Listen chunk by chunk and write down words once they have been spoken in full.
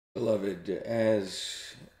Beloved,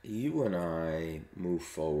 as you and I move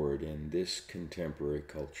forward in this contemporary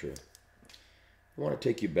culture, I want to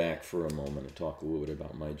take you back for a moment and talk a little bit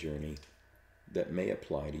about my journey that may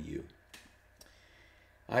apply to you.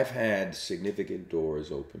 I've had significant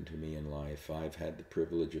doors open to me in life. I've had the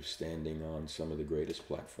privilege of standing on some of the greatest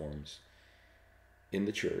platforms in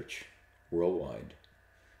the church worldwide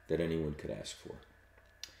that anyone could ask for.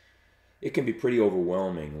 It can be pretty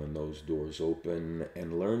overwhelming when those doors open,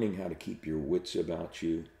 and learning how to keep your wits about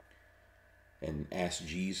you and ask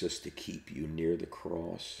Jesus to keep you near the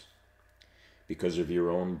cross because of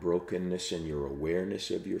your own brokenness and your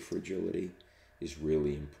awareness of your fragility is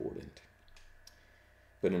really important.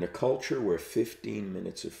 But in a culture where 15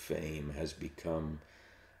 minutes of fame has become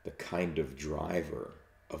the kind of driver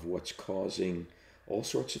of what's causing all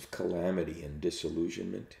sorts of calamity and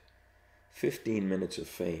disillusionment, 15 minutes of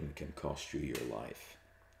fame can cost you your life.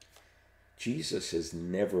 Jesus has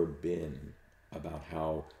never been about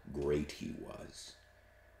how great he was.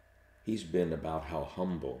 He's been about how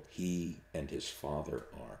humble he and his Father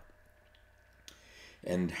are.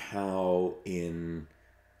 And how in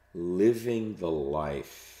living the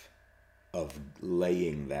life of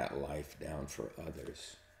laying that life down for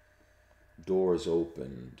others, doors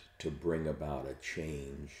opened to bring about a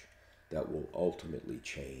change that will ultimately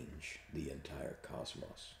change the entire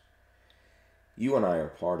cosmos. You and I are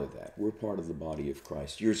part of that. We're part of the body of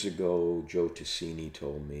Christ. Years ago, Joe Ticini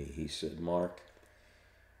told me, he said, Mark,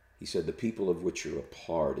 he said, the people of which you're a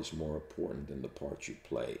part is more important than the part you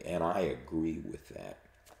play. And I agree with that.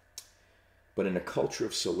 But in a culture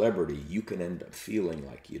of celebrity, you can end up feeling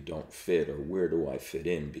like you don't fit, or where do I fit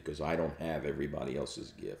in because I don't have everybody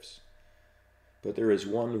else's gifts. But there is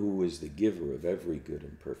one who is the giver of every good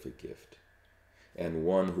and perfect gift, and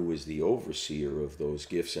one who is the overseer of those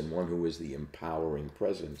gifts, and one who is the empowering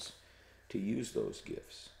presence to use those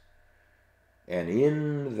gifts. And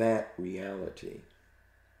in that reality,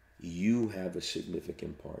 you have a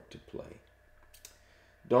significant part to play.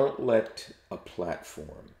 Don't let a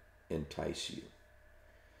platform entice you.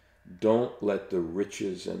 Don't let the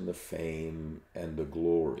riches and the fame and the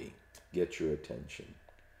glory get your attention.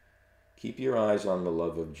 Keep your eyes on the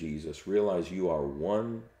love of Jesus. Realize you are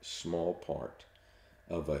one small part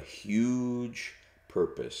of a huge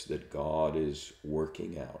purpose that God is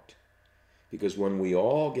working out. Because when we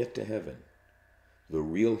all get to heaven, the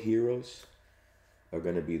real heroes are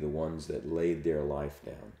going to be the ones that laid their life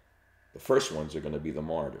down. The first ones are going to be the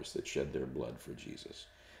martyrs that shed their blood for Jesus.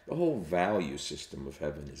 The whole value system of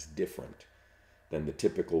heaven is different than the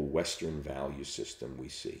typical Western value system we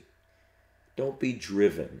see. Don't be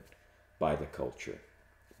driven by the culture.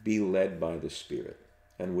 Be led by the Spirit.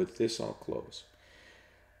 And with this, I'll close.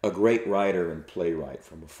 A great writer and playwright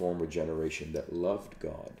from a former generation that loved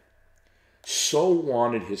God so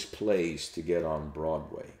wanted his plays to get on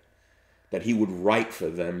Broadway that he would write for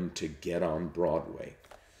them to get on Broadway.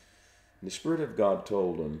 And the Spirit of God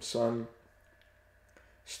told him, son,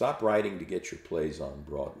 stop writing to get your plays on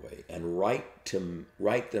Broadway and write them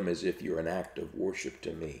as if you're an act of worship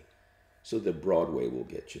to me, so that Broadway will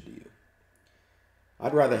get you to you.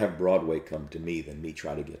 I'd rather have Broadway come to me than me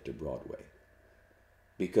try to get to Broadway.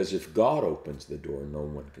 Because if God opens the door, no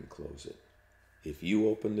one can close it. If you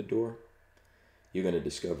open the door, you're going to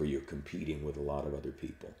discover you're competing with a lot of other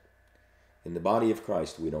people. In the body of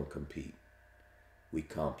Christ, we don't compete. We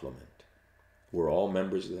complement. We're all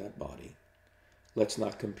members of that body. Let's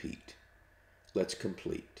not compete. Let's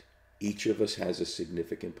complete. Each of us has a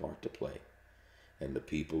significant part to play. And the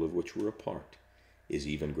people of which we're a part is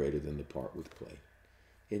even greater than the part we play.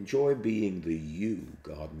 Enjoy being the you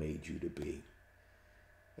God made you to be.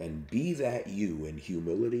 And be that you in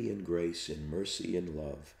humility and grace, in mercy and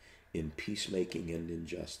love, in peacemaking and in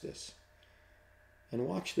justice. And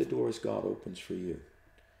watch the doors God opens for you.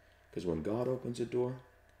 Because when God opens a door,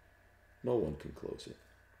 no one can close it.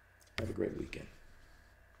 Have a great weekend.